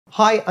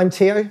Hi, I'm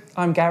Theo.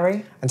 I'm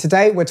Gary. And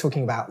today we're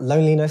talking about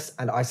loneliness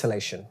and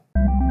isolation.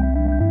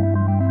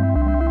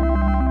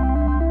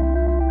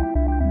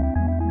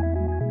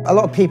 A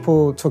lot of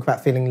people talk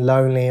about feeling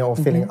lonely or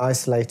feeling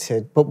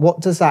isolated, but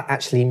what does that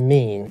actually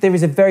mean? There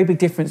is a very big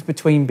difference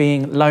between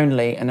being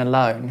lonely and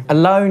alone.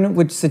 Alone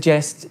would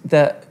suggest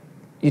that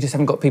you just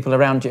haven't got people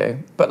around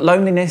you, but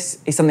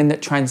loneliness is something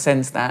that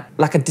transcends that,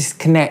 like a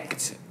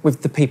disconnect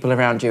with the people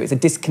around you. It's a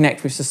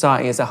disconnect with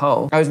society as a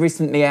whole. I was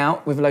recently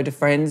out with a load of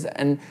friends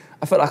and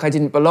I felt like I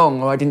didn't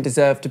belong or I didn't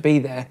deserve to be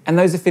there. And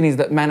those are feelings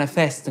that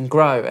manifest and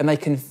grow, and they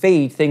can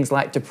feed things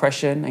like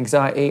depression,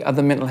 anxiety,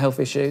 other mental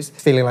health issues.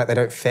 Feeling like they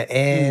don't fit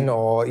in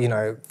or, feeling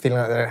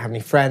like they don't have any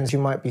friends. You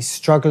might be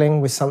struggling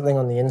with something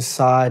on the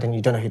inside and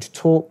you don't know who to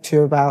talk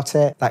to about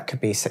it. That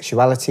could be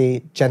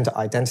sexuality, gender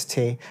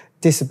identity,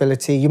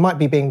 disability. You might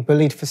be being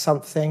bullied for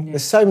something.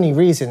 There's so many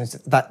reasons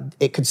that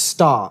it could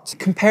start.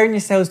 Comparing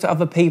yourselves to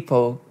other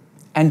people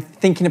and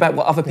thinking about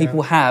what other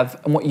people have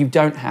and what you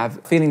don't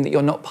have, feeling that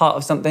you're not part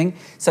of something.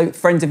 So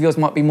friends of yours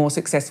might be more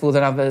successful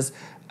than others.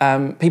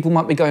 People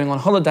might be going on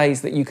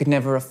holidays that you could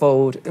never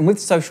afford. And with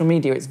social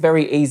media, it's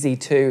very easy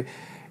to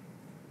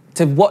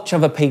watch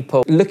other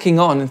people looking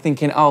on and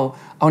thinking, oh,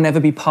 I'll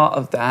never be part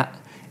of that.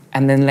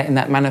 And then letting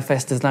that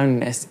manifest as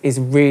loneliness is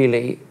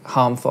really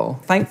harmful.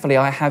 Thankfully,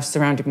 I have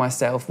surrounded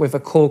myself with a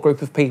core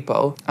group of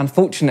people.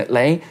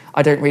 Unfortunately,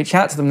 I don't reach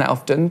out to them that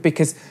often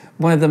because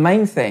one of the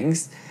main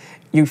things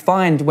you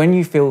find when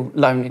you feel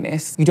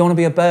loneliness, you don't want to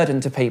be a burden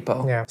to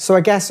people. Yeah. So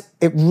I guess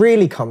it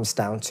really comes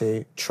down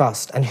to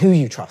trust and who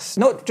you trust.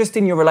 Not just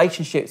in your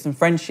relationships and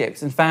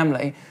friendships and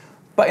family,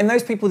 but in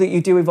those people that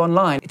you deal with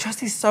online.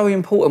 Trust is so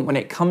important when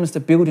it comes to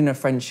building a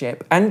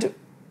friendship and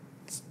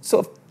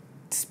sort of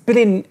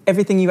spilling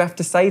everything you have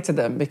to say to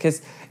them,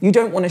 because you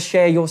don't want to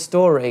share your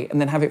story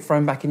and then have it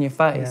thrown back in your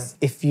face.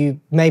 Yeah. If you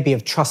maybe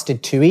have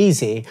trusted too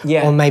easy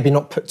or maybe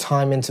not put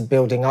time into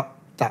building up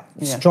that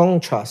strong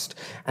trust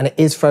and it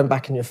is thrown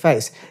back in your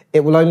face, it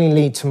will only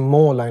lead to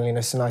more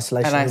loneliness and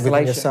isolation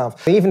within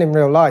yourself. But even in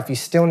real life, you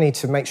still need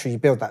to make sure you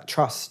build that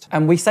trust.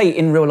 And we say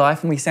in real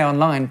life and we say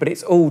online, but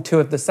it's all two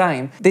of the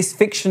same. This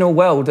fictional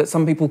world that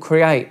some people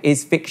create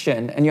is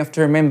fiction, and you have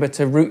to remember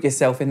to root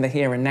yourself in the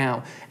here and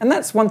now. And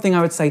that's one thing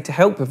I would say to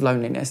help with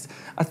loneliness.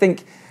 I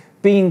think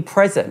being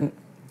present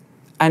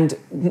and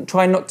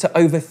try not to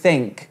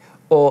overthink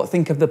or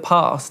think of the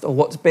past or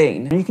what's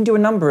been. And you can do a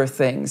number of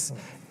things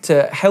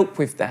to help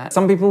with that.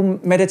 Some people,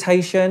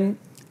 meditation,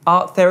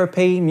 art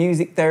therapy,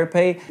 music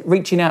therapy,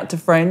 reaching out to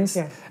friends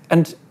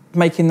and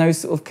making those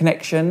sort of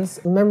connections.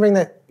 Remembering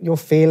that your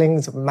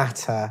feelings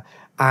matter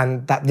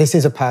and that this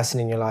is a person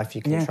in your life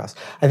you can trust.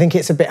 I think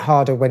it's a bit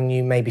harder when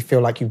you maybe feel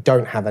like you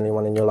don't have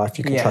anyone in your life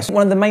you can trust.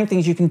 One of the main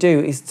things you can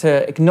do is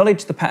to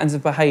acknowledge the patterns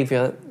of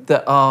behaviour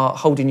that are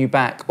holding you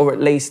back, or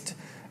at least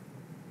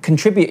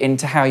contributing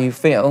to how you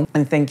feel,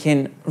 and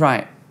thinking,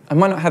 right, I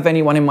might not have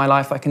anyone in my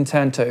life I can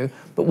turn to,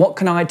 but what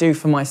can I do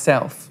for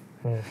myself?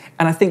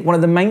 And I think one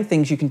of the main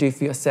things you can do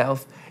for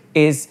yourself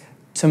is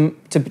to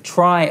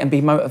try and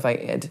be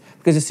motivated,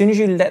 because as soon as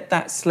you let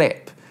that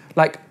slip,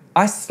 like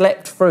I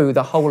slept through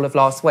the whole of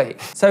last week.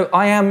 So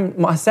I am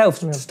myself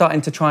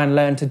starting to try and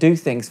learn to do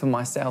things for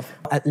myself.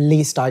 At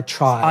least I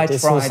tried. I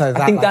tried.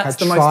 I think that's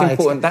the most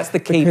important. That's the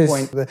key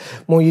point. The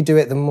more you do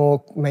it, the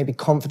more maybe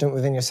confident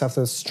within yourself,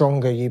 the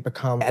stronger you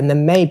become. And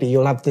then maybe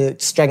you'll have the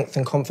strength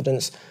and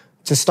confidence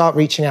to start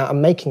reaching out and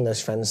making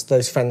those friends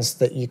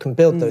that you can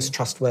build those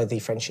trustworthy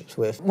friendships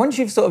with. Once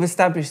you've sort of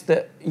established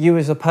that you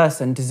as a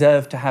person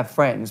deserve to have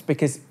friends,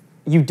 because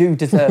you do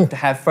deserve to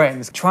have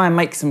friends, try and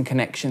make some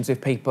connections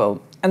with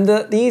people. And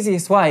the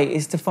easiest way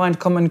is to find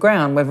common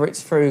ground, whether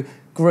it's through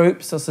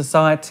groups or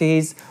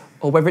societies,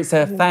 or whether it's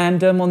a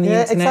fandom on the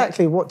internet. Yeah,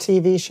 exactly. What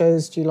TV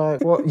shows do you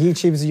like? What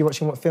YouTubers are you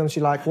watching? What films do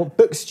you like? What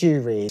books do you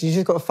read? You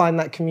just got to find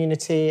that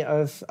community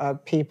of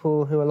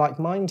people who are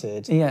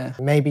like-minded. Yeah.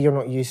 Maybe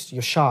you're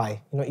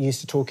shy. You're not used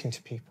to talking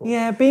to people.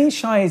 Yeah, being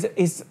shy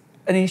is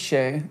an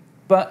issue,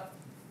 but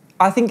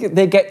I think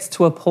there gets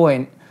to a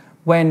point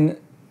when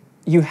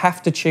you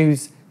have to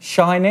choose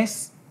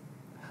shyness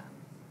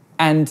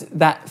and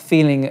that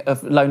feeling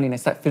of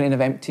loneliness, that feeling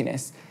of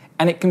emptiness.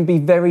 And it can be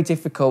very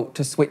difficult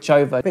to switch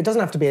over. But it doesn't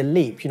have to be a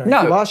leap, No.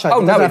 If you are shy,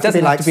 it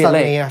doesn't have to be a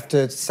leap. You have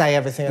to say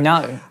everything.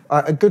 No.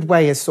 A good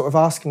way is sort of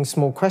asking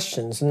small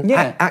questions and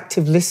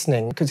active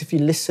listening, because if you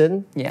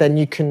listen, then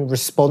you can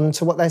respond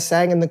to what they're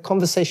saying and the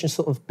conversation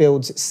sort of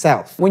builds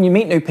itself. When you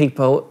meet new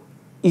people,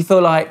 you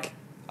feel like,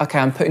 okay,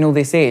 I'm putting all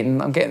this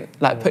in, I'm getting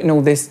putting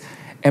all this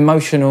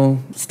emotional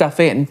stuff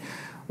in.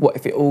 What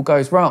if it all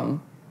goes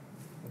wrong?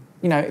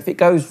 If it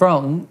goes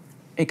wrong,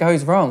 it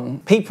goes wrong.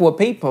 People are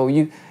people.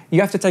 You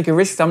have to take a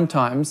risk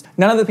sometimes.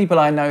 None of the people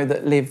I know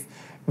that live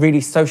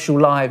really social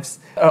lives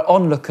are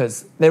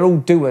onlookers. They're all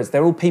doers.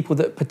 They're all people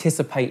that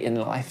participate in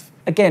life.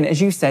 Again, as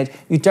you said,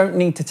 you don't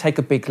need to take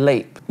a big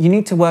leap. You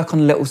need to work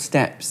on little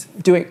steps.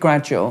 Do it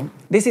gradual.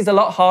 This is a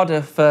lot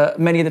harder for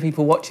many of the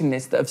people watching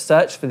this that have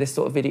searched for this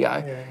sort of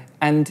video.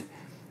 And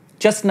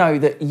just know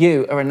that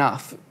you are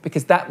enough,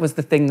 because that was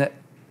the thing that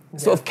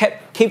sort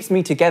of keeps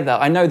me together.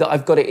 I know that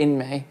I've got it in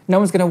me. No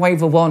one's going to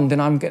wave a wand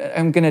and I'm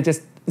going to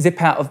just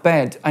zip out of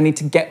bed. I need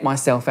to get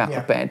myself out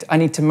of bed. I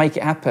need to make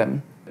it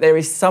happen. There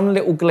is some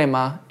little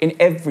glimmer in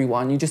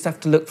everyone. You just have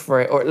to look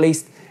for it, or at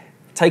least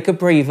take a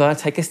breather,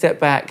 take a step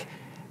back,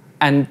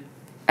 and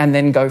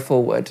then go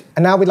forward.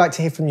 And now we'd like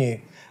to hear from you.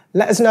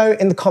 Let us know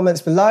in the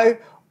comments below,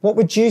 what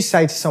would you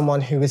say to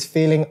someone who is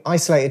feeling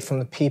isolated from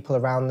the people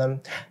around them?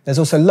 There's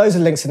also loads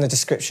of links in the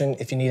description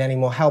if you need any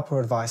more help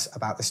or advice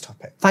about this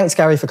topic. Thanks,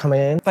 Gary, for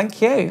coming in.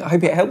 Thank you. I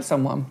hope it helps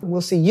someone.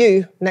 We'll see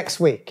you next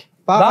week.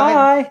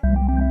 Bye.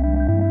 Bye.